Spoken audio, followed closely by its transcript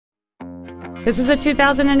This is a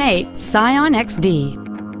 2008 Scion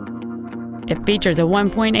XD. It features a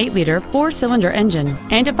 1.8-liter four-cylinder engine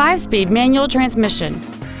and a 5-speed manual transmission.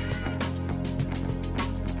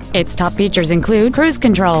 Its top features include cruise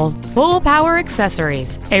control, full power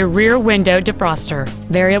accessories, a rear window defroster,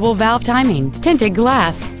 variable valve timing, tinted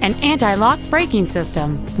glass, an anti-lock braking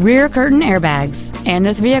system, rear curtain airbags, and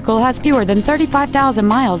this vehicle has fewer than 35,000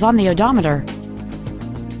 miles on the odometer.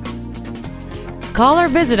 Call or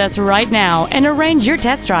visit us right now and arrange your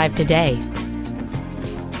test drive today.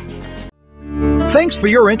 Thanks for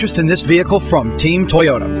your interest in this vehicle from Team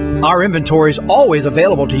Toyota. Our inventory is always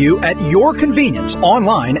available to you at your convenience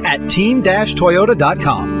online at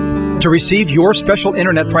team-toyota.com. To receive your special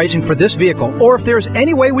internet pricing for this vehicle, or if there's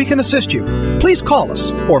any way we can assist you, please call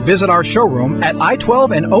us or visit our showroom at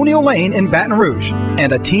I-12 and O'Neill Lane in Baton Rouge,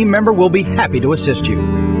 and a team member will be happy to assist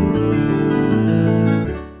you.